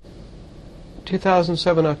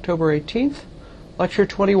2007, October 18th, Lecture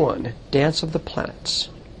 21, Dance of the Planets.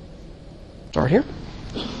 Start here.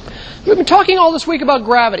 We've been talking all this week about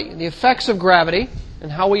gravity, the effects of gravity, and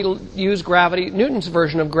how we use gravity, Newton's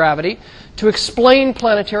version of gravity, to explain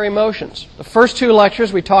planetary motions. The first two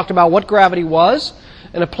lectures we talked about what gravity was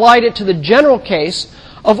and applied it to the general case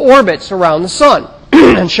of orbits around the sun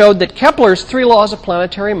and showed that Kepler's three laws of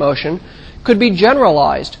planetary motion could be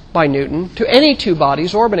generalized by Newton to any two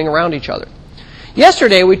bodies orbiting around each other.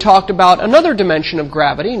 Yesterday we talked about another dimension of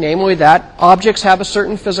gravity, namely that objects have a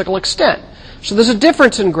certain physical extent. So there's a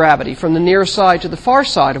difference in gravity from the near side to the far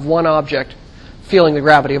side of one object feeling the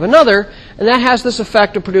gravity of another, and that has this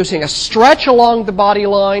effect of producing a stretch along the body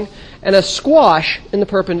line and a squash in the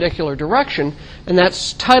perpendicular direction, and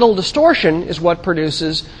that tidal distortion is what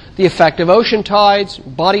produces the effect of ocean tides,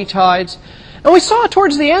 body tides. And we saw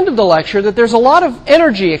towards the end of the lecture that there's a lot of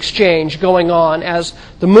energy exchange going on as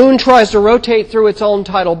the moon tries to rotate through its own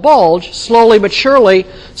tidal bulge, slowly but surely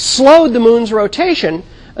slowed the moon's rotation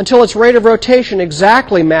until its rate of rotation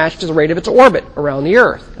exactly matched the rate of its orbit around the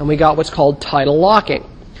Earth. And we got what's called tidal locking.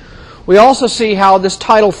 We also see how this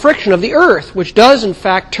tidal friction of the Earth, which does in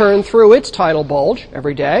fact turn through its tidal bulge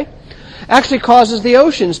every day, actually causes the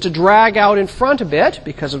oceans to drag out in front a bit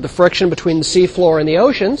because of the friction between the seafloor and the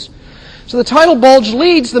oceans. So the tidal bulge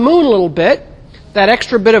leads the moon a little bit. That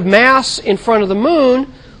extra bit of mass in front of the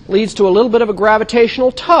moon leads to a little bit of a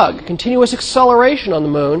gravitational tug, continuous acceleration on the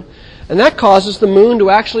moon, and that causes the moon to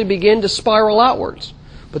actually begin to spiral outwards.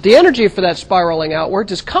 But the energy for that spiraling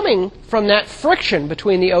outwards is coming from that friction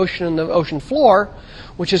between the ocean and the ocean floor,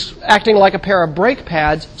 which is acting like a pair of brake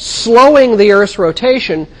pads, slowing the Earth's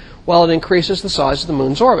rotation while it increases the size of the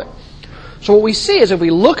moon's orbit. So what we see is if we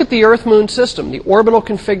look at the Earth-Moon system, the orbital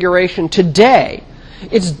configuration today,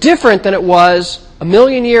 it's different than it was 1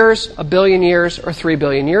 million years, 1 billion years, or 3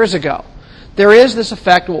 billion years ago. There is this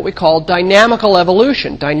effect of what we call dynamical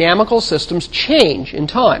evolution. Dynamical systems change in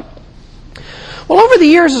time. Well, over the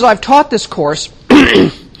years as I've taught this course,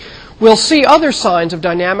 we'll see other signs of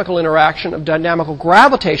dynamical interaction, of dynamical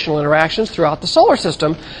gravitational interactions throughout the solar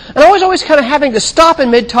system. And I was always kind of having to stop in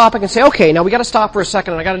mid-topic and say, okay, now we got to stop for a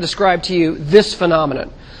second and I got to describe to you this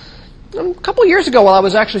phenomenon. A couple of years ago, while I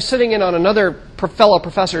was actually sitting in on another fellow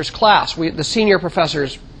professor's class, the senior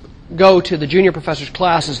professors go to the junior professors'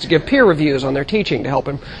 classes to give peer reviews on their teaching to help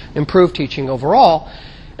improve teaching overall.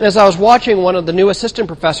 And as I was watching one of the new assistant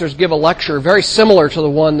professors give a lecture very similar to the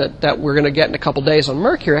one that we're going to get in a couple days on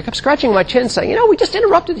Mercury, I kept scratching my chin saying, he just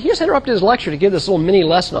interrupted his lecture to give this little mini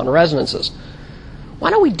lesson on resonances. Why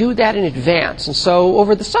don't we do that in advance? And so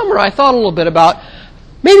over the summer I thought a little bit about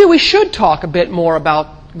maybe we should talk a bit more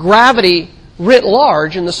about gravity writ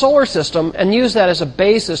large in the solar system and use that as a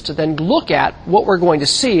basis to then look at what we're going to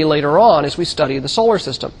see later on as we study the solar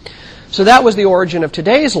system. So that was the origin of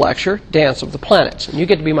today's lecture, Dance of the Planets. And you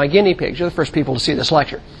get to be my guinea pigs. You're the first people to see this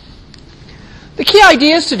lecture. The key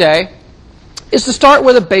ideas today is to start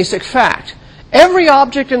with a basic fact. Every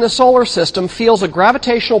object in the solar system feels a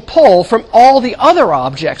gravitational pull from all the other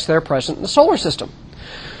objects that are present in the solar system.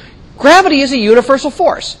 Gravity is a universal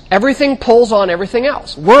force. Everything pulls on everything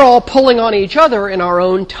else. We're all pulling on each other in our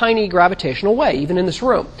own tiny gravitational way, even in this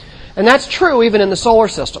room. And that's true even in the solar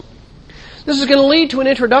system. This is going to lead to an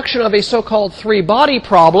introduction of a so-called three-body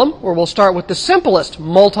problem, where we'll start with the simplest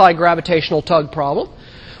multi-gravitational tug problem,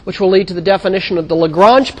 which will lead to the definition of the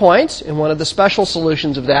Lagrange Points in one of the special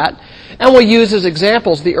solutions of that, and we'll use as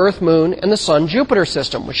examples the Earth, Moon, and the Sun-Jupiter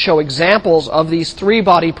system, which show examples of these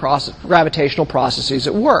three-body gravitational processes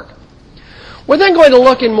at work. We're then going to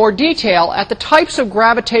look in more detail at the types of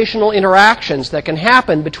gravitational interactions that can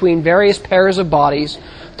happen between various pairs of bodies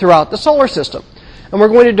throughout the solar system. And we're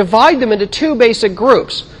going to divide them into two basic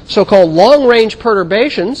groups, so-called long-range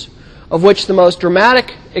perturbations, of which the most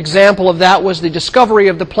dramatic example of that was the discovery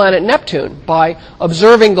of the planet Neptune by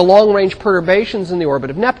observing the long-range perturbations in the orbit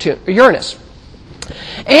of Uranus.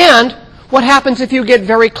 And what happens if you get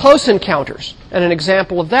very close encounters? And an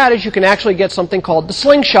example of that is you can actually get something called the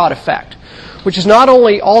slingshot effect, which is not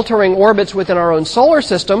only altering orbits within our own solar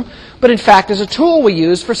system, but in fact is a tool we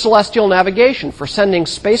use for celestial navigation, for sending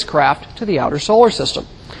spacecraft to the outer solar system.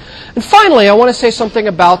 And finally, I want to say something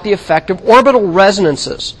about the effect of orbital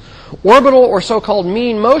resonances. Orbital or so-called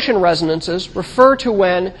mean motion resonances refer to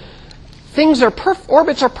when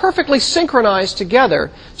orbits are perfectly synchronized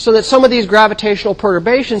together so that some of these gravitational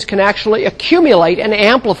perturbations can actually accumulate and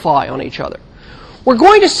amplify on each other. We're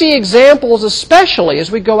going to see examples, especially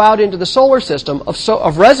as we go out into the solar system,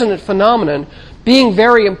 of resonant phenomenon being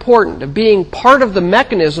very important, of being part of the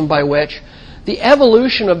mechanism by which the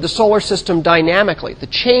evolution of the solar system dynamically, the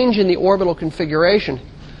change in the orbital configuration,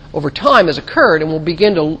 over time has occurred, and we'll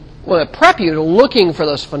begin to prep you to looking for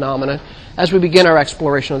those phenomena as we begin our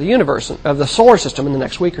exploration of the universe, of the solar system in the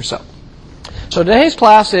next week or so. So today's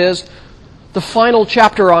class is the final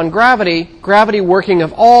chapter on gravity, gravity working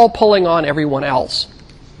of all pulling on everyone else.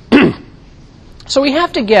 So we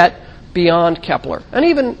have to get beyond Kepler,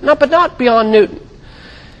 and not beyond Newton.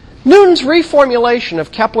 Newton's reformulation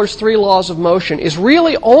of Kepler's 3 laws of motion is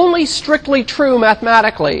really only strictly true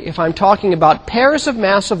mathematically if I'm talking about pairs of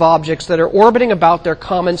massive objects that are orbiting about their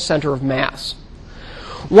common center of mass.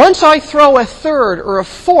 Once I throw a third or a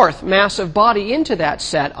fourth massive body into that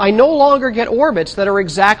set, I no longer get orbits that are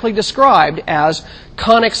exactly described as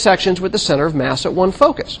conic sections with the center of mass at one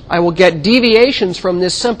focus. I will get deviations from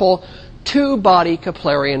this simple two-body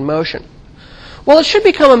Keplerian motion. Well, it should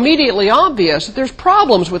become immediately obvious that there's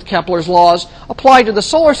problems with Kepler's laws applied to the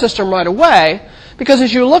solar system right away, because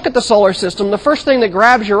as you look at the solar system, the first thing that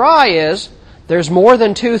grabs your eye is there's more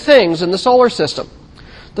than two things in the solar system.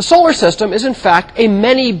 The solar system is, in fact, a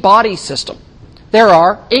many-body system. There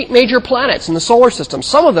are 8 major planets in the solar system,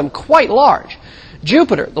 some of them quite large.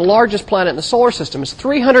 Jupiter, the largest planet in the solar system, is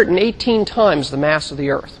 318 times the mass of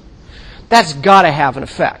the Earth. That's got to have an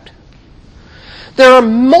effect. There are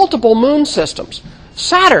multiple moon systems.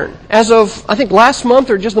 Saturn, as of, I think, last month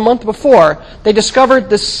or just the month before, they discovered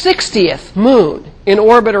the 60th moon in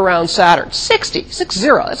orbit around Saturn. 60,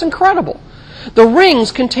 that's incredible. The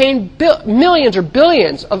rings contain millions or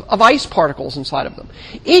billions of ice particles inside of them,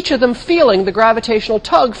 each of them feeling the gravitational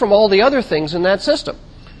tug from all the other things in that system.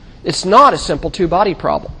 It's not a simple two-body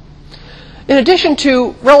problem. In addition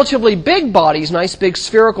to relatively big bodies, nice big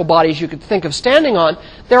spherical bodies you could think of standing on,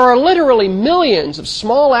 there are literally millions of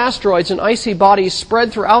small asteroids and icy bodies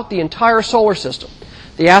spread throughout the entire solar system.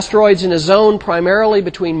 The asteroids in a zone primarily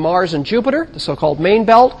between Mars and Jupiter, the so-called main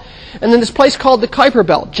belt, and then this place called the Kuiper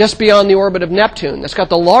belt, just beyond the orbit of Neptune, that's got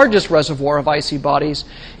the largest reservoir of icy bodies,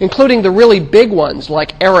 including the really big ones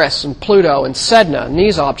like Eris and Pluto and Sedna and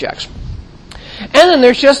these objects. And then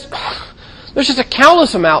there's just a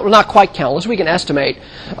countless amount, well, not quite countless, we can estimate,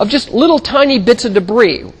 of just little tiny bits of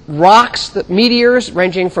debris, rocks, meteors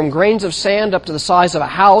ranging from grains of sand up to the size of a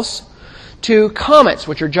house, to comets,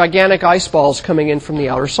 which are gigantic ice balls coming in from the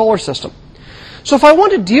outer solar system. So if I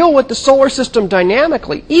want to deal with the solar system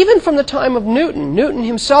dynamically, even from the time of Newton, Newton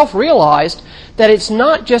himself realized that it's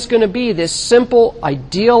not just going to be this simple,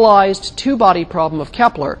 idealized two-body problem of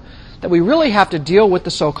Kepler, that we really have to deal with the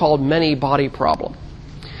so-called many-body problem.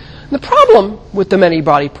 The problem with the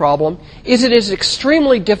many-body problem is it is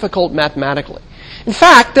extremely difficult mathematically. In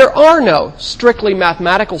fact, there are no strictly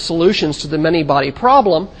mathematical solutions to the many-body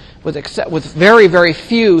problem, with very, very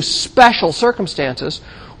few special circumstances.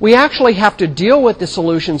 We actually have to deal with the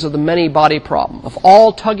solutions of the many-body problem, of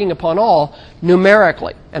all tugging upon all,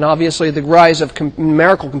 numerically. And obviously the rise of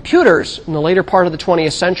numerical computers in the later part of the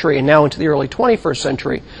 20th century and now into the early 21st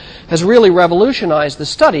century has really revolutionized the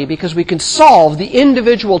study, because we can solve the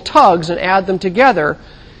individual tugs and add them together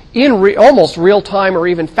in almost real time, or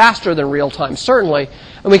even faster than real time, certainly.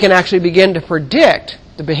 And we can actually begin to predict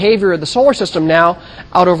the behavior of the solar system now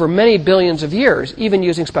out over many billions of years, even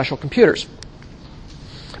using special computers.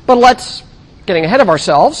 But getting ahead of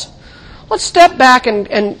ourselves, let's step back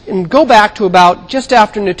and go back to about just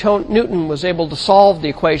after Newton was able to solve the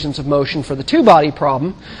equations of motion for the two-body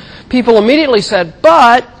problem. People immediately said,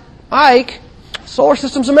 but, Ike, solar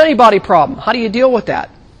system's a many-body problem. How do you deal with that?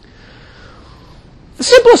 The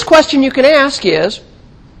simplest question you can ask is,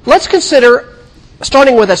 let's consider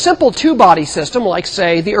starting with a simple two-body system, like,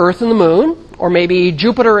 say, the Earth and the Moon, or maybe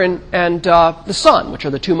Jupiter and the Sun, which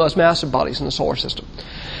are the two most massive bodies in the solar system.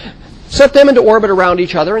 Set them into orbit around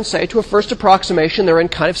each other and say, to a first approximation, they're in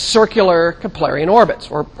kind of circular Keplerian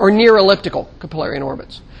orbits, or near elliptical Keplerian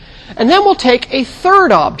orbits. And then we'll take a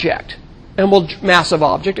third object, massive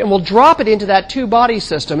object, and we'll drop it into that two-body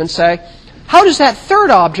system and say, how does that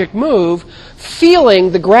third object move,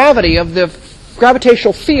 feeling the gravity of the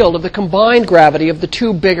gravitational field of the combined gravity of the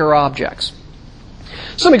two bigger objects?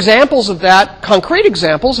 Some examples of that, concrete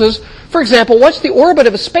examples, is, for example, what's the orbit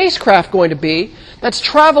of a spacecraft going to be that's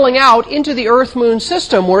traveling out into the Earth-Moon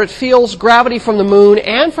system where it feels gravity from the Moon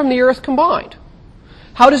and from the Earth combined?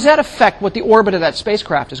 How does that affect what the orbit of that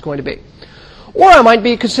spacecraft is going to be? Or I might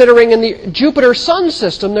be considering in the Jupiter-Sun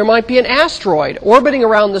system, there might be an asteroid orbiting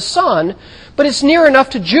around the Sun, but it's near enough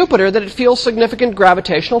to Jupiter that it feels significant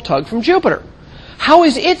gravitational tug from Jupiter. How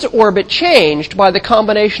is its orbit changed by the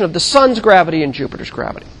combination of the Sun's gravity and Jupiter's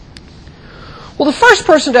gravity? Well, the first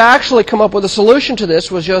person to actually come up with a solution to this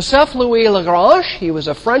was Joseph-Louis Lagrange. He was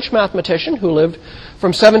a French mathematician who lived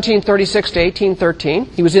from 1736 to 1813.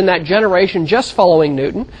 He was in that generation just following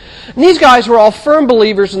Newton. And these guys were all firm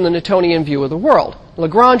believers in the Newtonian view of the world.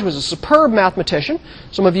 Lagrange was a superb mathematician.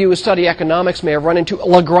 Some of you who study economics may have run into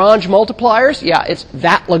Lagrange multipliers. Yeah, it's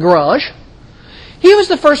that Lagrange. He was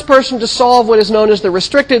the first person to solve what is known as the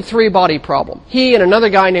restricted three-body problem. He and another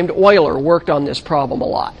guy named Euler worked on this problem a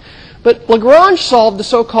lot. But Lagrange solved the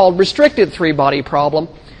so-called restricted three-body problem.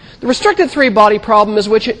 The restricted three-body problem is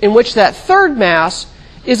in which that third mass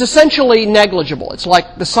is essentially negligible. It's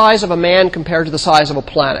like the size of a man compared to the size of a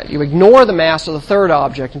planet. You ignore the mass of the third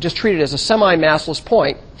object and just treat it as a semi-massless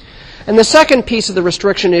point. And the second piece of the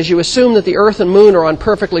restriction is you assume that the Earth and Moon are on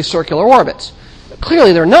perfectly circular orbits.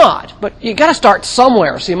 Clearly they're not, but you've got to start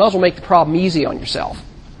somewhere, so you might as well make the problem easy on yourself.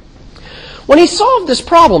 When he solved this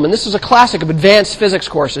problem, and this is a classic of advanced physics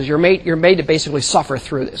courses, you're made to basically suffer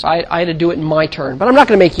through this. I had to do it in my turn, but I'm not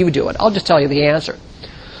going to make you do it. I'll just tell you the answer.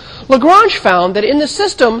 Lagrange found that in the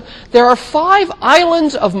system there are 5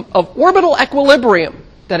 islands of orbital equilibrium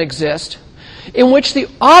that exist in which the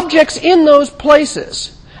objects in those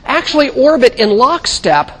places actually orbit in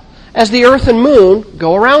lockstep as the Earth and Moon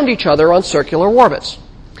go around each other on circular orbits.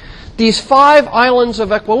 These 5 islands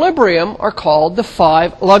of equilibrium are called the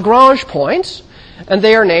 5 Lagrange points, and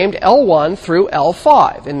they are named L1 through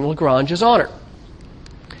L5 in Lagrange's honor.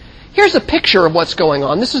 Here's a picture of what's going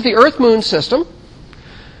on. This is the Earth-Moon system.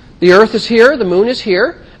 The Earth is here, the Moon is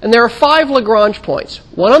here, and there are 5 Lagrange points.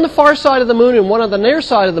 One on the far side of the Moon and one on the near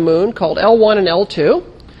side of the Moon called L1 and L2.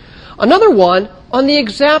 Another one on the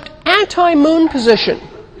exact anti-Moon position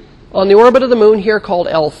on the orbit of the Moon here called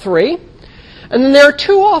L3. And then there are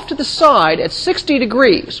 2 off to the side at 60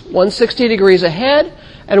 degrees, one 60 degrees ahead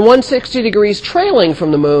and one 60 degrees trailing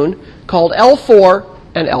from the Moon, called L4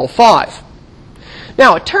 and L5.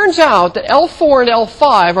 Now, it turns out that L4 and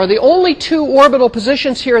L5 are the only 2 orbital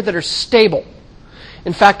positions here that are stable.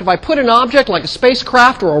 In fact, if I put an object like a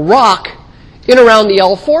spacecraft or a rock in around the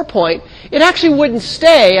L4 point, it actually wouldn't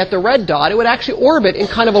stay at the red dot. It would actually orbit in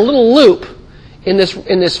kind of a little loop in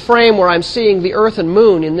this frame where I'm seeing the Earth and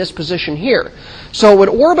Moon in this position here. So it would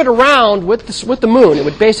orbit around with the Moon. It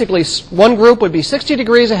would basically, one group would be 60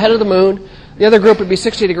 degrees ahead of the Moon, the other group would be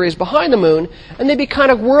 60 degrees behind the Moon, and they'd be kind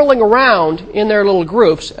of whirling around in their little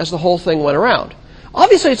groups as the whole thing went around.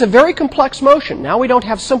 Obviously, it's a very complex motion. Now we don't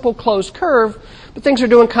have simple closed curve, but things are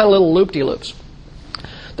doing kind of little loop-de-loops.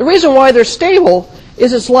 The reason why they're stable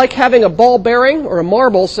is it's like having a ball bearing or a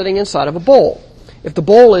marble sitting inside of a bowl. If the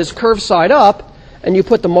bowl is curved side up, and you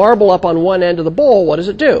put the marble up on one end of the bowl, what does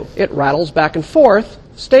it do? It rattles back and forth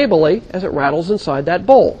stably as it rattles inside that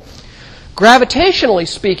bowl. Gravitationally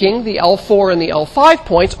speaking, the L4 and the L5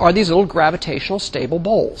 points are these little gravitational stable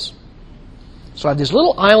bowls. So I have these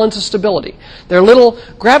little islands of stability. They're little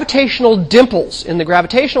gravitational dimples in the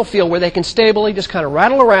gravitational field where they can stably just kind of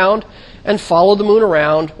rattle around and follow the Moon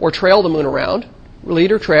around or trail the Moon around,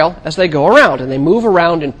 lead or trail, as they go around. And they move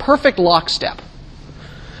around in perfect lockstep.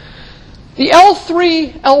 The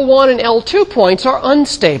L3, L1, and L2 points are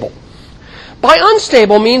unstable. By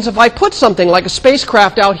unstable means if I put something like a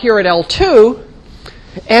spacecraft out here at L2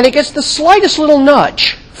 and it gets the slightest little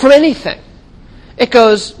nudge from anything, it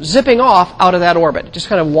goes zipping off out of that orbit. It just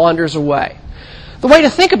kind of wanders away. The way to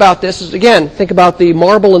think about this is, again, think about the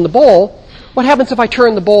marble in the bowl. What happens if I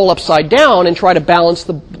turn the bowl upside down and try to balance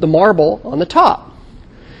the marble on the top?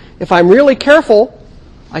 If I'm really careful,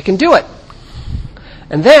 I can do it.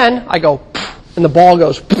 And then I go, and the ball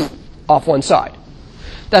goes off one side.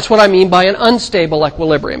 That's what I mean by an unstable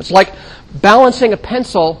equilibrium. It's like balancing a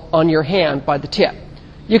pencil on your hand by the tip.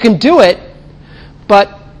 You can do it,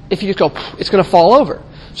 but if you just go, it's going to fall over.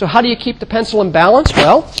 So how do you keep the pencil in balance?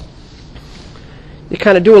 Well, you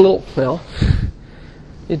kind of do a little,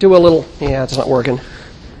 yeah, it's not working.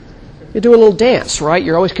 You do a little dance, right?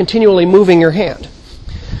 You're always continually moving your hand.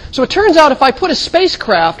 So it turns out if I put a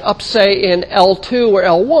spacecraft up, say, in L2 or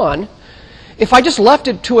L1, if I just left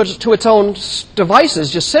it to its own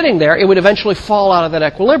devices just sitting there, it would eventually fall out of that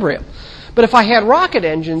equilibrium. But if I had rocket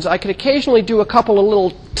engines, I could occasionally do a couple of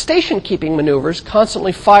little station-keeping maneuvers,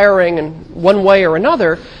 constantly firing in one way or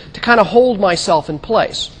another to kind of hold myself in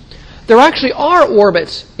place. There actually are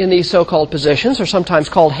orbits in these so-called positions, or sometimes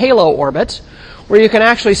called halo orbits, where you can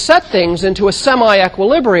actually set things into a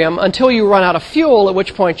semi-equilibrium until you run out of fuel, at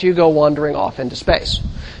which point you go wandering off into space.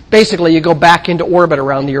 Basically, you go back into orbit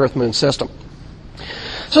around the Earth-Moon system.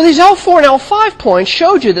 So these L4 and L5 points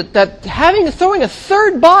showed you that throwing a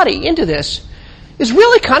third body into this is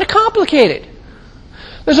really kind of complicated.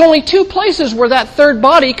 There's only two places where that third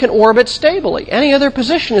body can orbit stably. Any other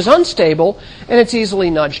position is unstable, and it's easily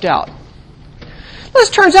nudged out. This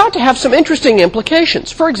turns out to have some interesting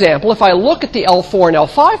implications. For example, if I look at the L4 and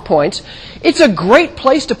L5 points, it's a great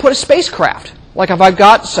place to put a spacecraft. Like if I've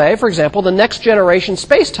got, say, for example, the Next Generation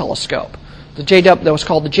Space Telescope, that was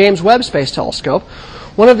called the James Webb Space Telescope.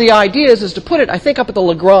 One of the ideas is to put it, I think, up at the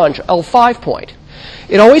Lagrange L5 point.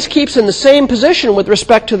 It always keeps in the same position with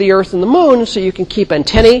respect to the Earth and the Moon, so you can keep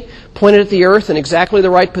antennae pointed at the Earth in exactly the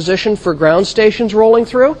right position for ground stations rolling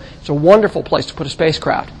through. It's a wonderful place to put a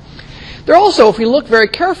spacecraft. There also, if we look very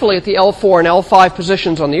carefully at the L4 and L5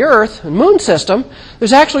 positions on the Earth and Moon system,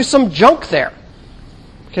 there's actually some junk there.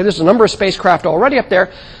 Okay, there's a number of spacecraft already up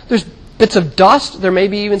there. There's bits of dust. There may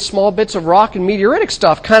be even small bits of rock and meteoritic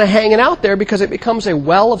stuff kind of hanging out there because it becomes a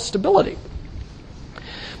well of stability.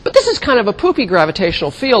 But this is kind of a poopy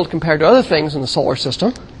gravitational field compared to other things in the solar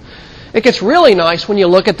system. It gets really nice when you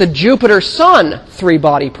look at the Jupiter-Sun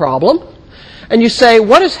three-body problem, and you say,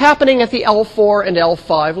 what is happening at the L4 and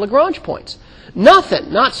L5 Lagrange points?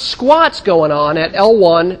 Nothing, not squats going on at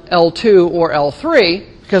L1, L2, or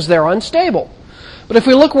L3, because they're unstable. But if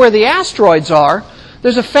we look where the asteroids are,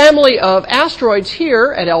 there's a family of asteroids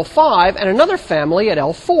here at L5 and another family at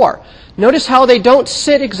L4. Notice how they don't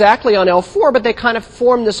sit exactly on L4, but they kind of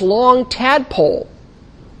form this long tadpole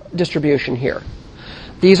distribution here.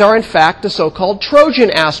 These are, in fact, the so-called Trojan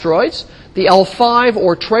asteroids. The L5,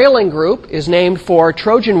 or trailing group, is named for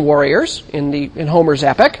Trojan warriors in Homer's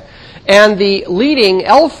epic. And the leading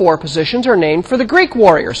L4 positions are named for the Greek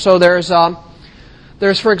warriors. So there's,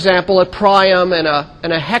 for example, a Priam and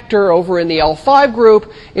a Hector over in the L5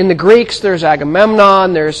 group. In the Greeks, there's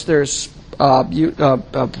Agamemnon. There's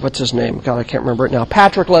what's his name? God, I can't remember it now.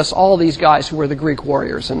 Patroclus. All of these guys who were the Greek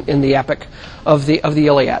warriors in the epic of the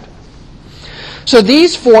Iliad. So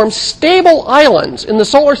these form stable islands in the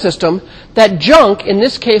solar system that junk, in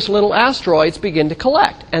this case little asteroids, begin to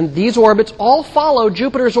collect. And these orbits all follow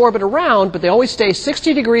Jupiter's orbit around, but they always stay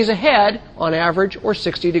 60 degrees ahead on average or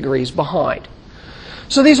 60 degrees behind.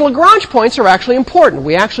 So these Lagrange points are actually important.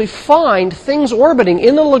 We actually find things orbiting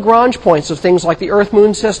in the Lagrange points of things like the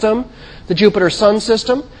Earth-Moon system, the Jupiter-Sun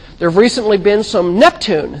system. There have recently been some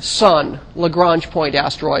Neptune-Sun Lagrange point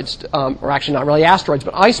asteroids, or actually not really asteroids,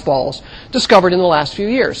 but ice balls, discovered in the last few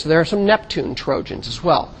years. So there are some Neptune Trojans as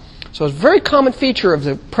well. So a very common feature of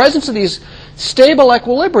the presence of these stable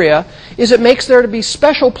equilibria is it makes there to be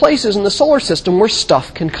special places in the solar system where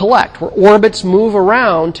stuff can collect, where orbits move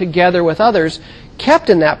around together with others,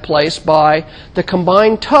 kept in that place by the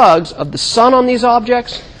combined tugs of the Sun on these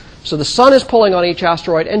objects. So the Sun is pulling on each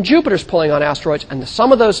asteroid, and Jupiter's pulling on asteroids, and the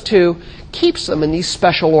sum of those two keeps them in these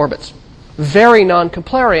special orbits. Very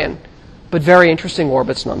non-Keplerian, but very interesting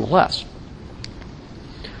orbits nonetheless.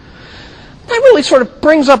 That really sort of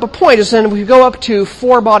brings up a point, is then if we go up to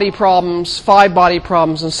 4-body problems, 5-body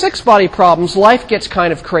problems, and 6-body problems, life gets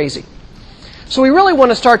kind of crazy. So we really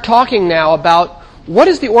want to start talking now about what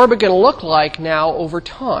is the orbit going to look like now over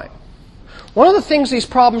time. One of the things these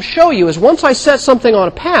problems show you is once I set something on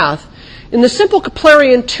a path, in the simple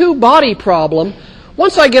Keplerian 2-body problem,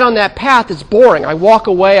 once I get on that path, it's boring. I walk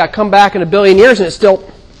away, I come back in a billion years, and it's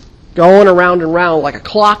still going around and around like a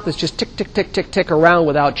clock that's just tick, tick, tick, tick, tick around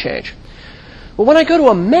without change. But when I go to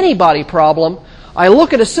a many-body problem, I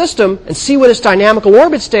look at a system and see what its dynamical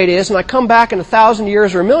orbit state is, and I come back in 1,000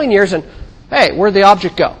 years or a million years, and hey, where'd the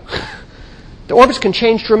object go? The orbits can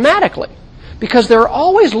change dramatically, because there are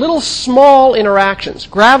always little small interactions.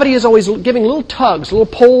 Gravity is always giving little tugs, little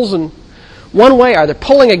pulls in one way, either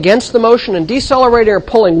pulling against the motion and decelerating or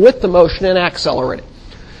pulling with the motion and accelerating.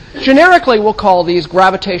 Generically, we'll call these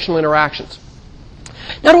gravitational interactions.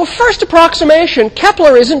 Now, to a first approximation,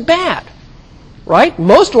 Kepler isn't bad, right?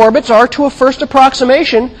 Most orbits are, to a first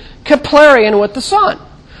approximation, Keplerian with the Sun.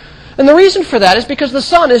 And the reason for that is because the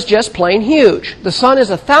Sun is just plain huge. The Sun is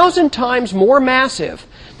 1,000 times more massive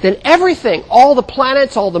than everything, all the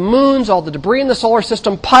planets, all the moons, all the debris in the solar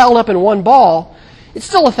system piled up in one ball. It's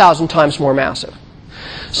still 1,000 times more massive.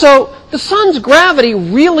 So the Sun's gravity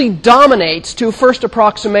really dominates, to first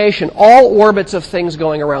approximation, all orbits of things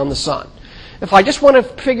going around the Sun. If I just want to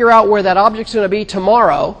figure out where that object's going to be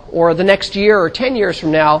tomorrow, or the next year, or 10 years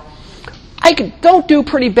from now, don't do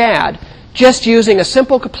pretty bad just using a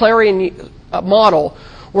simple Keplerian model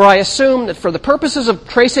where I assume that for the purposes of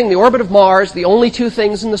tracing the orbit of Mars, the only two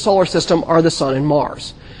things in the solar system are the Sun and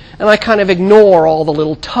Mars. And I kind of ignore all the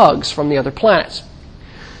little tugs from the other planets.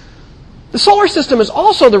 The solar system is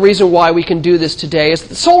also the reason why we can do this today, is that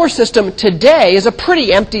the solar system today is a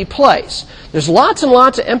pretty empty place. There's lots and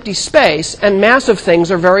lots of empty space, and massive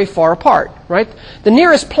things are very far apart, right? The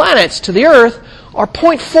nearest planets to the Earth are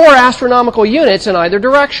 0.4 astronomical units in either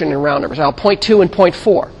direction in round numbers, 0.2 and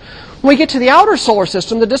 0.4. When we get to the outer solar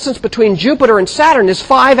system, the distance between Jupiter and Saturn is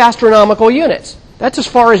 5 astronomical units. That's as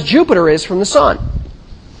far as Jupiter is from the Sun.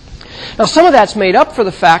 Now, some of that's made up for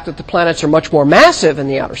the fact that the planets are much more massive in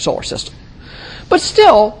the outer solar system. But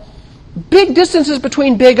still, big distances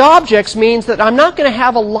between big objects means that I'm not going to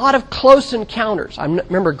have a lot of close encounters.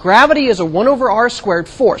 Remember, gravity is a 1 over r squared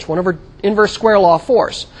force, 1 over inverse square law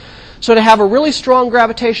force. So to have a really strong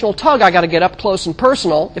gravitational tug, I've got to get up close and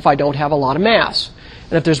personal if I don't have a lot of mass.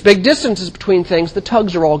 And if there's big distances between things, the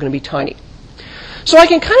tugs are all going to be tiny. So I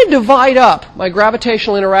can kind of divide up my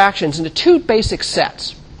gravitational interactions into two basic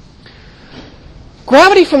sets.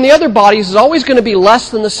 Gravity from the other bodies is always going to be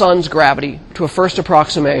less than the Sun's gravity to a first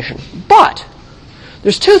approximation. But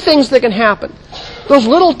there's two things that can happen. Those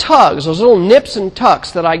little tugs, those little nips and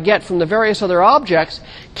tucks that I get from the various other objects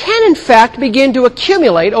can in fact begin to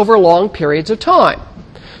accumulate over long periods of time.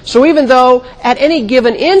 So even though at any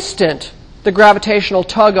given instant the gravitational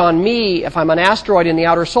tug on me, if I'm an asteroid in the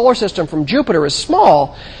outer solar system from Jupiter, is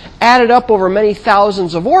small, added up over many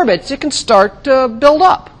thousands of orbits, it can start to build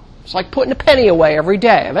up. It's like putting a penny away every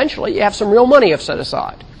day. Eventually, you have some real money set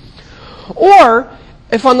aside. Or,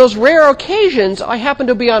 if on those rare occasions I happen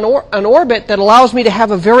to be on an orbit that allows me to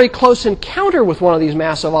have a very close encounter with one of these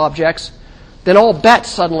massive objects, then all bets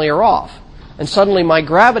suddenly are off. And suddenly my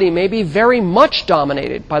gravity may be very much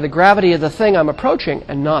dominated by the gravity of the thing I'm approaching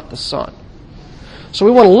and not the Sun. So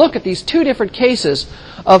we want to look at these two different cases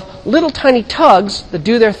of little tiny tugs that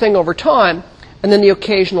do their thing over time, and then the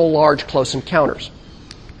occasional large close encounters.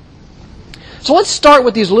 So let's start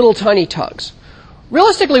with these little tiny tugs.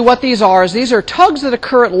 Realistically, what these are is these are tugs that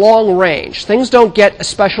occur at long range. Things don't get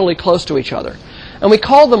especially close to each other. And we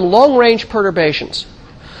call them long-range perturbations.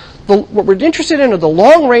 What we're interested in are the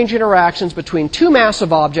long-range interactions between two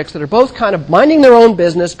massive objects that are both kind of minding their own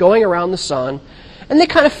business, going around the Sun, and they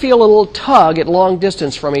kind of feel a little tug at long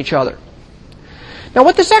distance from each other. Now,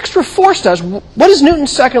 what this extra force does, what does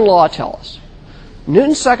Newton's second law tell us?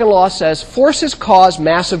 Newton's second law says forces cause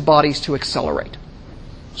massive bodies to accelerate.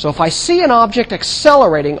 So if I see an object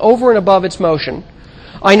accelerating over and above its motion,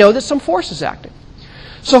 I know that some force is acting.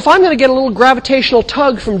 So if I'm going to get a little gravitational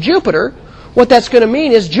tug from Jupiter, what that's going to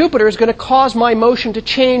mean is Jupiter is going to cause my motion to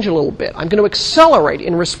change a little bit. I'm going to accelerate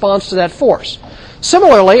in response to that force.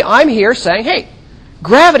 Similarly, I'm here saying, hey,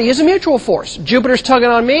 gravity is a mutual force. Jupiter's tugging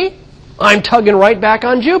on me, I'm tugging right back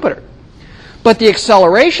on Jupiter. But the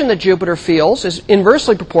acceleration that Jupiter feels is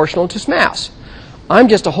inversely proportional to its mass. I'm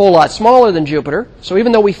just a whole lot smaller than Jupiter, so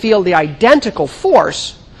even though we feel the identical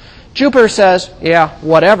force, Jupiter says, yeah,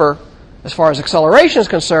 whatever, as far as acceleration is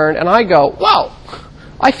concerned, and I go, whoa,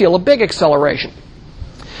 I feel a big acceleration.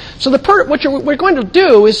 So what we're going to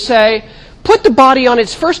do is say, put the body on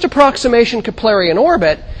its first approximation Keplerian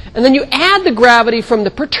orbit, and then you add the gravity from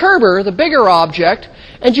the perturber, the bigger object,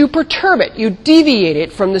 and you perturb it. You deviate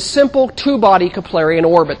it from the simple two-body Keplerian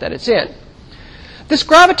orbit that it's in. This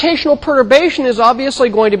gravitational perturbation is obviously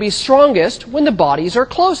going to be strongest when the bodies are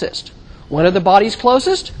closest. When are the bodies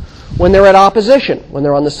closest? When they're at opposition, when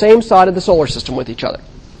they're on the same side of the solar system with each other.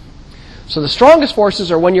 So the strongest forces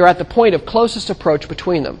are when you're at the point of closest approach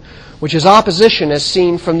between them, which is opposition as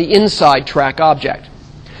seen from the inside track object.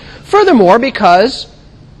 Furthermore, because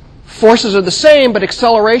forces are the same, but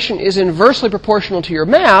acceleration is inversely proportional to your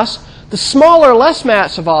mass, the smaller, less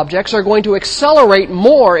massive objects are going to accelerate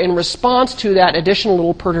more in response to that additional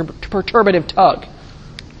little perturbative tug.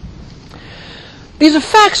 These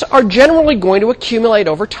effects are generally going to accumulate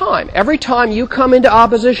over time. Every time you come into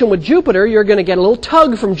opposition with Jupiter, you're going to get a little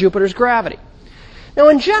tug from Jupiter's gravity. Now,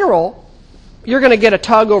 in general, you're going to get a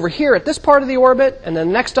tug over here at this part of the orbit, and then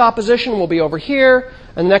the next opposition will be over here,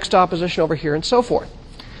 and the next opposition over here, and so forth.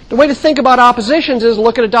 The way to think about oppositions is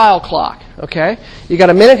look at a dial clock, okay? You got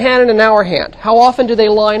a minute hand and an hour hand. How often do they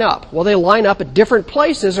line up? Well, they line up at different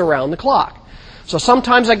places around the clock. So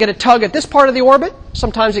sometimes I get a tug at this part of the orbit,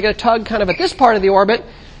 sometimes I get a tug kind of at this part of the orbit,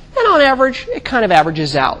 and on average, it kind of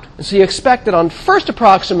averages out. And so you expect that on first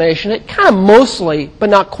approximation, it kind of mostly, but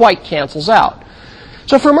not quite, cancels out.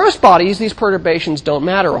 So for most bodies, these perturbations don't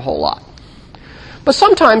matter a whole lot. But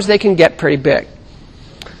sometimes they can get pretty big.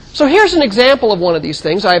 So here's an example of one of these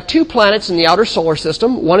things. I have two planets in the outer solar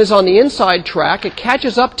system. One is on the inside track. It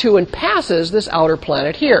catches up to and passes this outer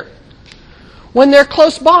planet here. When they're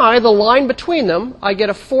close by, the line between them, I get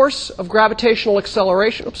a force of gravitational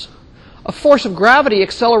acceleration, a force of gravity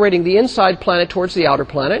accelerating the inside planet towards the outer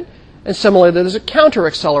planet, and similarly there's a counter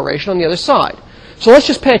acceleration on the other side. So let's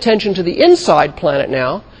just pay attention to the inside planet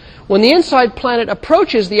now. When the inside planet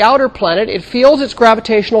approaches the outer planet, it feels its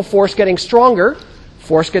gravitational force getting stronger,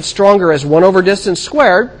 force gets stronger as 1 over distance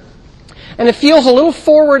squared, and it feels a little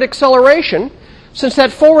forward acceleration. Since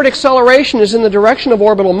that forward acceleration is in the direction of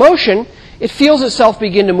orbital motion, it feels itself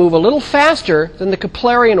begin to move a little faster than the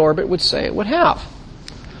Keplerian orbit would say it would have.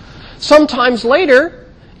 Sometimes later,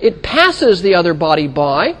 it passes the other body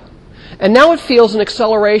by, and now it feels an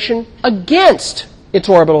acceleration against its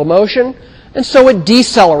orbital motion, and so it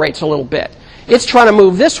decelerates a little bit. It's trying to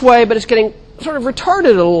move this way, but it's getting sort of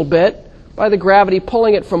retarded a little bit by the gravity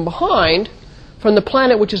pulling it from behind, from the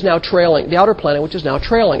planet which is now trailing, the outer planet which is now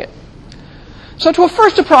trailing it. So to a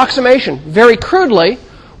first approximation, very crudely,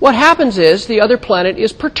 what happens is the other planet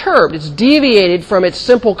is perturbed. It's deviated from its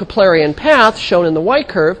simple Keplerian path, shown in the white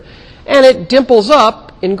curve, and it dimples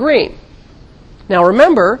up in green. Now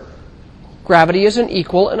remember, gravity is an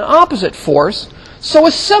equal and opposite force, so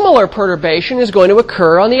a similar perturbation is going to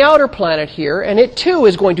occur on the outer planet here, and it too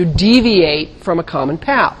is going to deviate from a common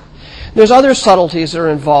path. There's other subtleties that are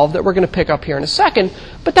involved that we're going to pick up here in a second,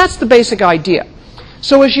 but that's the basic idea.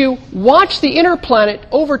 So as you watch the inner planet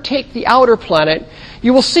overtake the outer planet,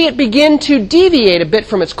 you will see it begin to deviate a bit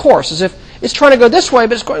from its course, as if it's trying to go this way,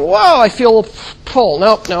 but it's going, whoa, I feel a pull.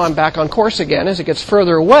 Nope, now I'm back on course again. As it gets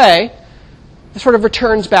further away, it sort of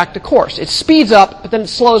returns back to course. It speeds up, but then it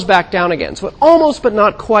slows back down again. So it almost but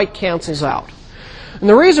not quite cancels out. And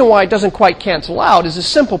the reason why it doesn't quite cancel out is a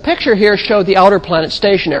simple picture here showed the outer planet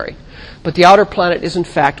stationary. But the outer planet is in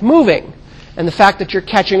fact moving. And the fact that you're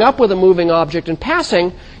catching up with a moving object and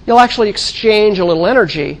passing, you'll actually exchange a little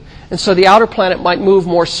energy. And so the outer planet might move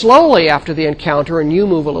more slowly after the encounter, and you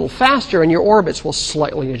move a little faster, and your orbits will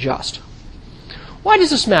slightly adjust. Why does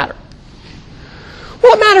this matter?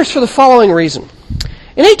 Well, it matters for the following reason.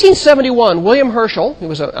 In 1871, William Herschel, he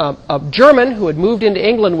was a German who had moved into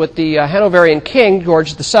England with the Hanoverian king,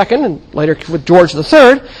 George II, and later with George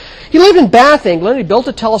III. He lived in Bath, England. He built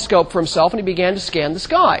a telescope for himself, and he began to scan the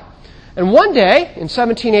sky. And one day, in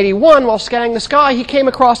 1781, while scanning the sky, he came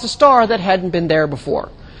across a star that hadn't been there before.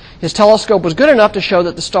 His telescope was good enough to show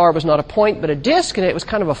that the star was not a point but a disk, and it was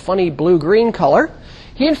kind of a funny blue-green color.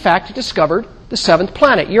 He, in fact, discovered the seventh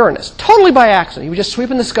planet, Uranus, totally by accident. He was just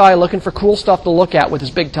sweeping the sky looking for cool stuff to look at with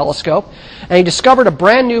his big telescope, and he discovered a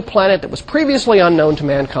brand new planet that was previously unknown to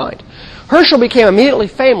mankind. Herschel became immediately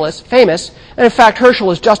famous, and in fact,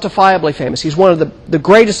 Herschel is justifiably famous. He's one of the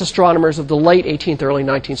greatest astronomers of the late 18th, early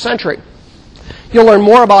 19th century. You'll learn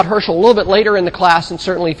more about Herschel a little bit later in the class, and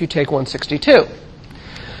certainly if you take 162.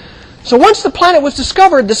 So once the planet was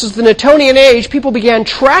discovered, this is the Newtonian age, people began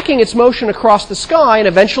tracking its motion across the sky and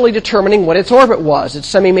eventually determining what its orbit was, its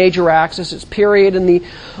semi-major axis, its period, and the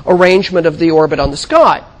arrangement of the orbit on the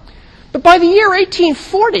sky. But by the year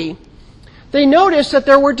 1840, they noticed that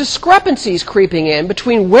there were discrepancies creeping in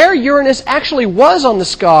between where Uranus actually was on the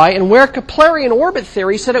sky and where Keplerian orbit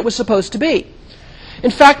theory said it was supposed to be. In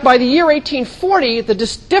fact, by the year 1840, the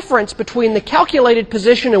difference between the calculated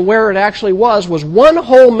position and where it actually was 1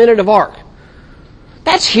 whole minute of arc.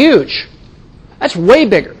 That's huge. That's way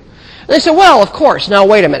bigger. And they said, well, of course, now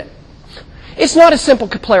wait a minute. It's not a simple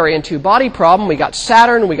Keplerian two-body problem. We got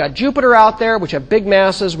Saturn, we got Jupiter out there, which have big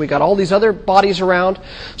masses. We got all these other bodies around.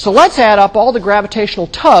 So let's add up all the gravitational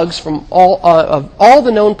tugs from all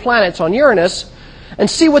the known planets on Uranus and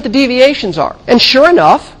see what the deviations are. And sure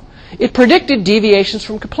enough, it predicted deviations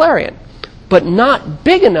from Keplerian, but not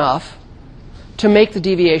big enough to make the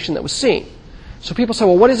deviation that was seen. So people say,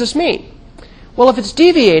 well, what does this mean? Well, if it's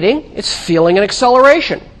deviating, it's feeling an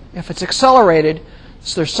acceleration. If it's accelerated,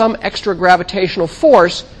 so there's some extra gravitational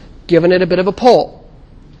force giving it a bit of a pull.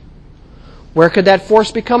 Where could that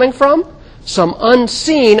force be coming from? Some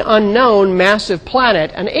unseen, unknown, massive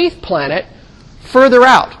planet, an eighth planet, further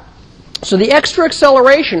out. So the extra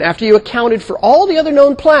acceleration, after you accounted for all the other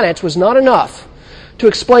known planets, was not enough to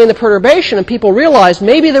explain the perturbation, and people realized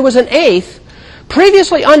maybe there was an eighth,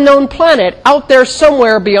 previously unknown planet out there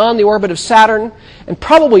somewhere beyond the orbit of Saturn and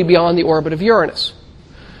probably beyond the orbit of Uranus.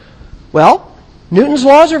 Well, Newton's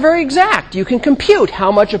laws are very exact. You can compute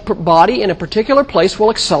how much a body in a particular place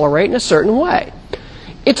will accelerate in a certain way.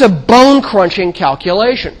 It's a bone-crunching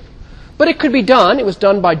calculation. But it could be done. It was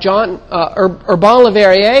done by Urbain Le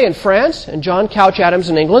Verrier in France and John Couch Adams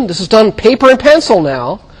in England. This is done paper and pencil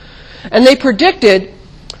now. And they predicted,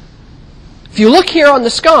 if you look here on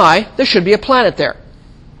the sky, there should be a planet there.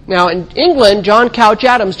 Now, in England, John Couch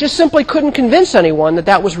Adams just simply couldn't convince anyone that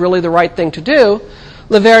that was really the right thing to do.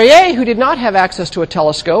 Le Verrier, who did not have access to a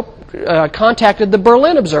telescope, contacted the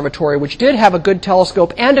Berlin Observatory, which did have a good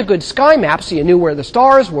telescope and a good sky map, so you knew where the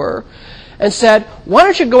stars were, and said, why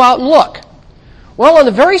don't you go out and look? Well, on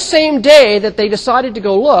the very same day that they decided to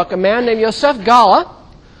go look, a man named Joseph Galle,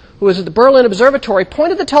 who was at the Berlin Observatory,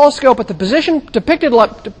 pointed the telescope at the position predicted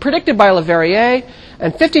by Leverrier,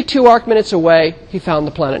 and 52 arc minutes away, he found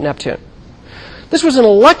the planet Neptune. This was an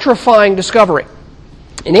electrifying discovery.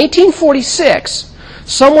 In 1846,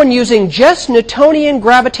 someone using just Newtonian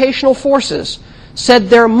gravitational forces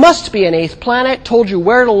said there must be an eighth planet, told you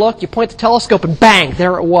where to look, you point the telescope, and bang,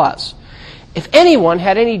 there it was. If anyone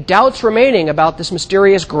had any doubts remaining about this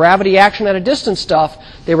mysterious gravity action at a distance stuff,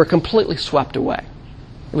 they were completely swept away.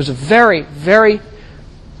 It was a very, very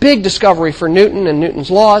big discovery for Newton and Newton's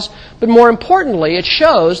laws, but more importantly, it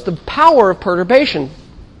shows the power of perturbation,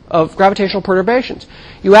 of gravitational perturbations.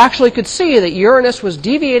 You actually could see that Uranus was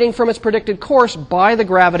deviating from its predicted course by the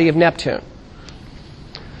gravity of Neptune.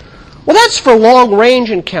 Well, that's for long-range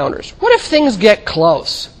encounters. What if things get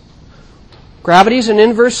close? Gravity is an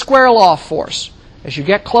inverse square law force. As you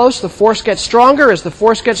get close, the force gets stronger. As the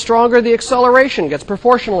force gets stronger, the acceleration gets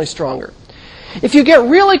proportionally stronger. If you get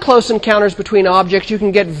really close encounters between objects, you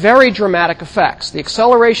can get very dramatic effects. The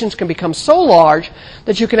accelerations can become so large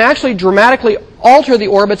that you can actually dramatically alter the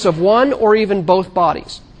orbits of one or even both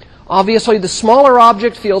bodies. Obviously, the smaller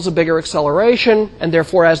object feels a bigger acceleration and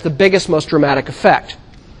therefore has the biggest, most dramatic effect.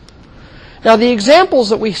 Now, the examples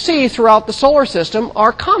that we see throughout the solar system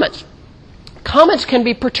are comets. Comets can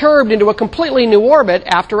be perturbed into a completely new orbit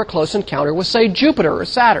after a close encounter with, say, Jupiter or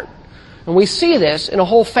Saturn. And we see this in a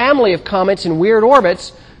whole family of comets in weird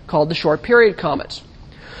orbits called the short-period comets.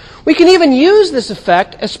 We can even use this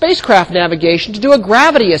effect as spacecraft navigation to do a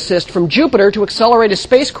gravity assist from Jupiter to accelerate a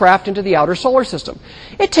spacecraft into the outer solar system.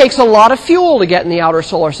 It takes a lot of fuel to get in the outer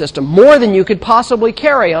solar system, more than you could possibly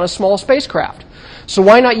carry on a small spacecraft. So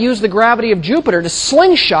why not use the gravity of Jupiter to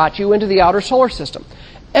slingshot you into the outer solar system?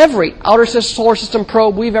 Every outer solar system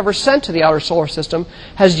probe we've ever sent to the outer solar system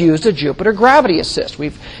has used a Jupiter gravity assist.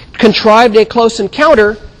 We've contrived a close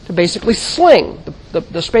encounter to basically sling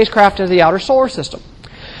the spacecraft into the outer solar system.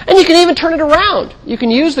 And you can even turn it around. You can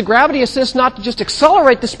use the gravity assist not to just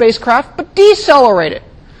accelerate the spacecraft, but decelerate it.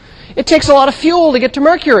 It takes a lot of fuel to get to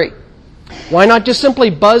Mercury. Why not just simply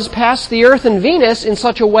buzz past the Earth and Venus in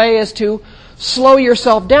such a way as to slow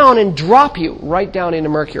yourself down and drop you right down into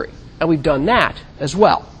Mercury? And we've done that as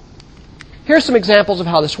well. Here's some examples of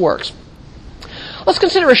how this works. Let's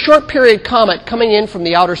consider a short-period comet coming in from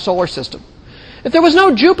the outer solar system. If there was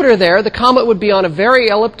no Jupiter there, the comet would be on a very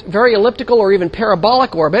elliptical or even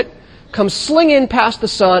parabolic orbit, come sling in past the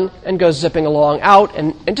sun, and go zipping along out,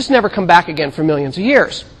 and just never come back again for millions of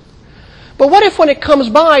years. But what if when it comes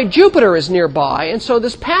by, Jupiter is nearby, and so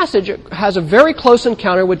this passage has a very close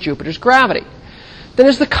encounter with Jupiter's gravity? Then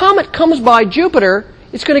as the comet comes by Jupiter,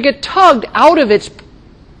 it's going to get tugged out of its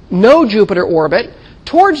no Jupiter orbit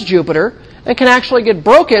towards Jupiter and can actually get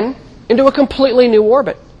broken into a completely new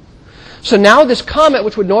orbit. So now this comet,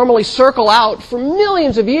 which would normally circle out for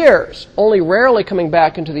millions of years, only rarely coming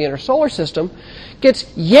back into the inner solar system, gets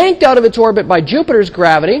yanked out of its orbit by Jupiter's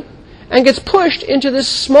gravity and gets pushed into this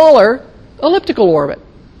smaller elliptical orbit.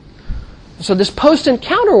 So this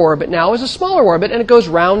post-encounter orbit now is a smaller orbit, and it goes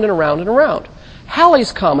round and around and around.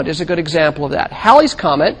 Halley's Comet is a good example of that. Halley's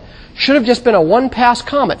Comet should have just been a one-pass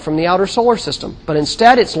comet from the outer solar system, but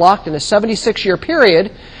instead it's locked in a 76-year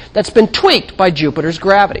period that's been tweaked by Jupiter's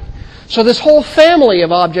gravity. So this whole family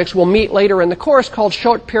of objects we'll meet later in the course, called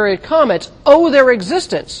short-period comets, owe their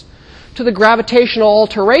existence to the gravitational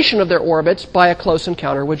alteration of their orbits by a close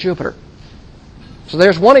encounter with Jupiter. So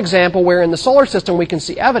there's one example where in the solar system we can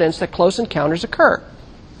see evidence that close encounters occur.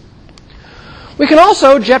 We can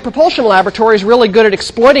also, Jet Propulsion Laboratory is really good at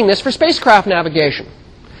exploiting this for spacecraft navigation.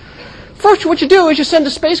 First, what you do is you send a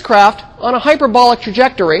spacecraft on a hyperbolic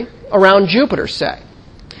trajectory around Jupiter, say.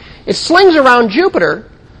 It slings around Jupiter,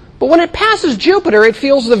 but when it passes Jupiter, it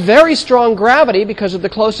feels the very strong gravity because of the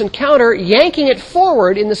close encounter, yanking it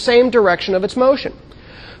forward in the same direction of its motion.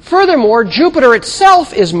 Furthermore, Jupiter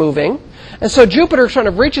itself is moving, and so Jupiter sort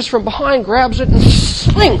of reaches from behind, grabs it, and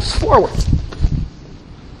slings forward.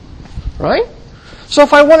 Right? So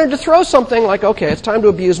if I wanted to throw something like, okay, it's time to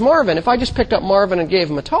abuse Marvin, if I just picked up Marvin and gave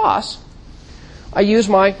him a toss, I use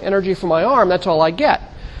my energy from my arm, that's all I get.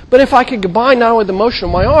 But if I could combine not only the motion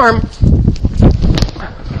of my arm,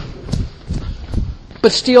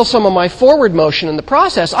 but steal some of my forward motion in the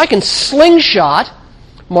process, I can slingshot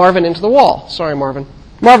Marvin into the wall. Sorry, Marvin.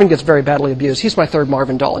 Marvin gets very badly abused. He's my third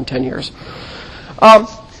Marvin doll in 10 years.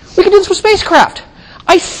 We can do this with spacecraft.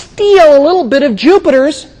 I steal a little bit of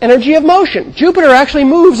Jupiter's energy of motion. Jupiter actually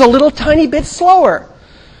moves a little tiny bit slower.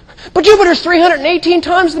 But Jupiter's 318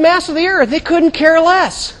 times the mass of the Earth. It couldn't care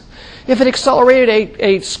less if it accelerated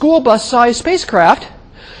a school bus-sized spacecraft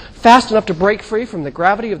fast enough to break free from the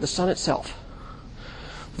gravity of the sun itself.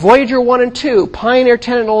 Voyager 1 and 2, Pioneer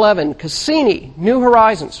 10 and 11, Cassini, New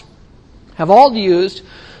Horizons, have all used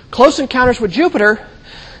close encounters with Jupiter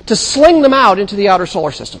to sling them out into the outer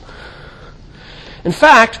solar system. In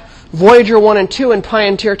fact, Voyager 1 and 2 and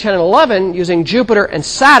Pioneer 10 and 11, using Jupiter and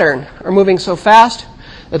Saturn, are moving so fast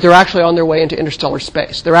that they're actually on their way into interstellar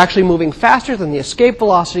space. They're actually moving faster than the escape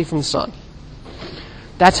velocity from the sun.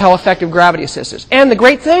 That's how effective gravity assist is. And the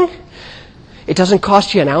great thing, it doesn't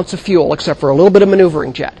cost you an ounce of fuel except for a little bit of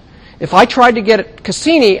maneuvering jet. If I tried to get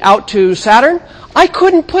Cassini out to Saturn, I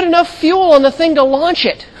couldn't put enough fuel on the thing to launch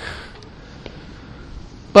it.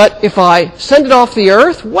 But if I send it off the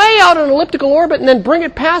Earth, way out on an elliptical orbit, and then bring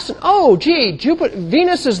it past, and oh, gee,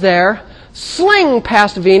 Venus is there, sling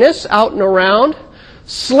past Venus, out and around,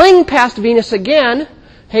 sling past Venus again,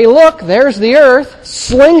 hey look, there's the Earth,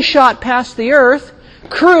 slingshot past the Earth,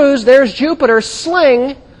 cruise, there's Jupiter,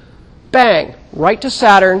 sling, bang, right to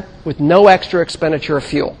Saturn with no extra expenditure of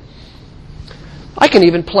fuel. I can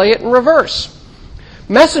even play it in reverse.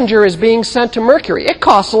 Messenger is being sent to Mercury. It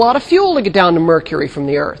costs a lot of fuel to get down to Mercury from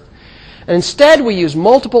the Earth. And instead, we use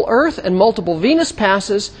multiple Earth and multiple Venus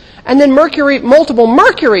passes, and then multiple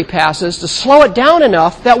Mercury passes to slow it down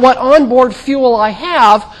enough that what onboard fuel I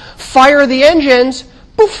have, fire the engines,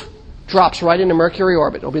 poof, drops right into Mercury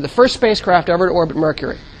orbit. It'll be the first spacecraft ever to orbit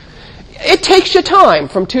Mercury. It takes you time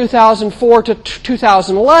from 2004 to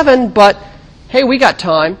 2011, but hey, we got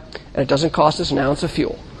time, and it doesn't cost us an ounce of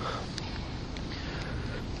fuel.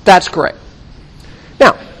 That's great.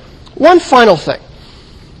 Now, one final thing.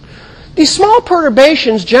 These small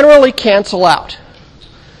perturbations generally cancel out.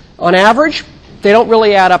 On average, they don't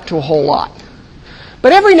really add up to a whole lot.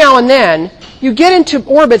 But every now and then, you get into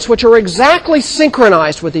orbits which are exactly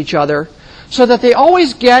synchronized with each other so that they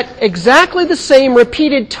always get exactly the same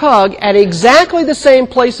repeated tug at exactly the same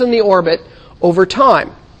place in the orbit over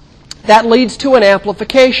time. That leads to an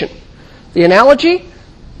amplification. The analogy?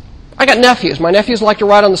 I got nephews. My nephews like to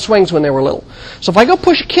ride on the swings when they were little. So if I go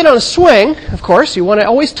push a kid on a swing, of course, you want to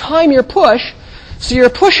always time your push so you're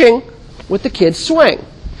pushing with the kid's swing.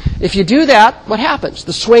 If you do that, what happens?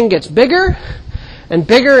 The swing gets bigger and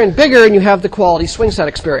bigger and bigger, and you have the quality swing set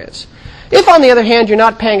experience. If, on the other hand, you're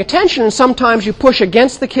not paying attention, and sometimes you push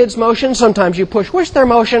against the kid's motion, sometimes you push with their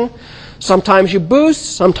motion, sometimes you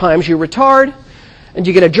boost, sometimes you retard, and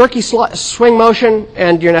you get a jerky swing motion,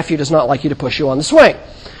 and your nephew does not like you to push you on the swing.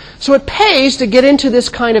 So it pays to get into this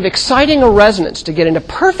kind of exciting a resonance, to get into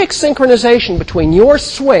perfect synchronization between your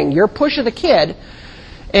swing, your push of the kid,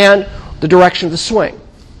 and the direction of the swing.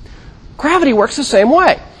 Gravity works the same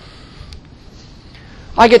way.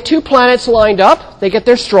 I get two planets lined up. They get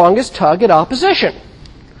their strongest tug at opposition.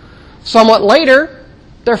 Somewhat later,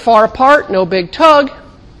 they're far apart, no big tug.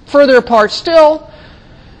 Further apart still.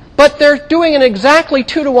 But they're doing an exactly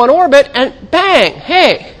 2-to-1 orbit, and bang,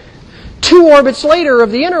 hey, 2 orbits later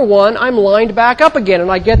of the inner one, I'm lined back up again,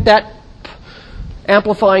 and I get that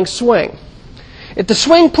amplifying swing. If the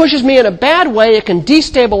swing pushes me in a bad way, it can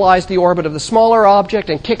destabilize the orbit of the smaller object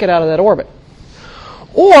and kick it out of that orbit.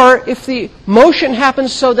 Or if the motion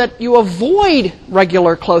happens so that you avoid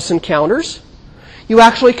regular close encounters, you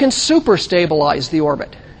actually can superstabilize the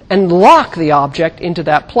orbit and lock the object into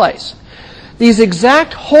that place. These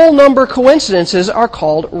exact whole number coincidences are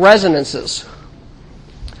called resonances.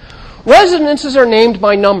 Resonances are named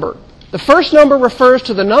by number. The first number refers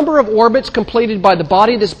to the number of orbits completed by the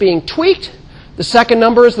body that's being tweaked. The second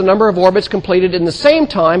number is the number of orbits completed in the same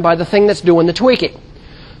time by the thing that's doing the tweaking.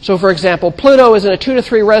 So, for example, Pluto is in a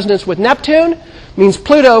 2-to-3 resonance with Neptune, means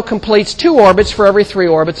Pluto completes 2 orbits for every 3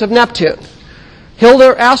 orbits of Neptune.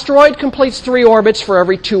 Hilda asteroid completes 3 orbits for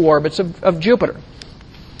every 2 orbits of Jupiter.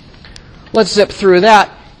 Let's zip through that.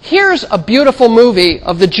 Here's a beautiful movie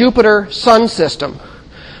of the Jupiter-Sun system.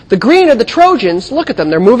 The green are the Trojans. Look at them.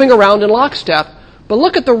 They're moving around in lockstep. But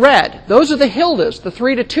look at the red. Those are the Hildas, the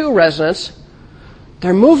 3-to-2 resonance.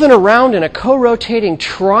 They're moving around in a co-rotating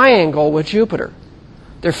triangle with Jupiter.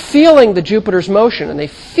 They're feeling the Jupiter's motion, and they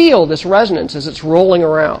feel this resonance as it's rolling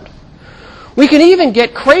around. We can even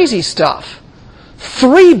get crazy stuff.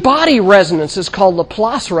 3-body resonances called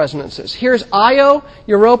Laplace resonances. Here's Io,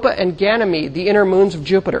 Europa, and Ganymede, the inner moons of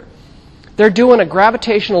Jupiter. They're doing a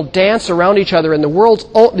gravitational dance around each other in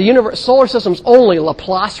the solar system's only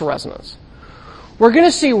Laplace resonance. We're going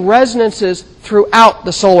to see resonances throughout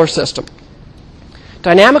the solar system.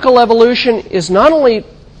 Dynamical evolution is not only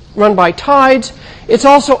run by tides, it's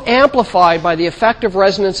also amplified by the effect of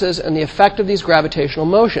resonances and the effect of these gravitational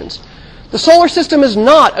motions. The solar system is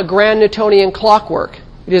not a grand Newtonian clockwork.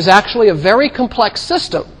 It is actually a very complex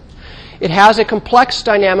system. It has a complex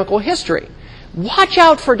dynamical history. Watch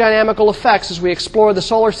out for dynamical effects as we explore the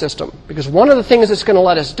solar system, because one of the things it's going to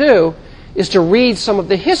let us do is to read some of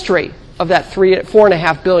the history of that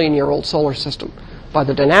 4.5 billion year old solar system by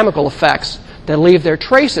the dynamical effects that leave their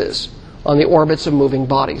traces on the orbits of moving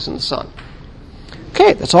bodies in the sun.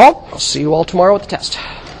 Okay, that's all. I'll see you all tomorrow at the test.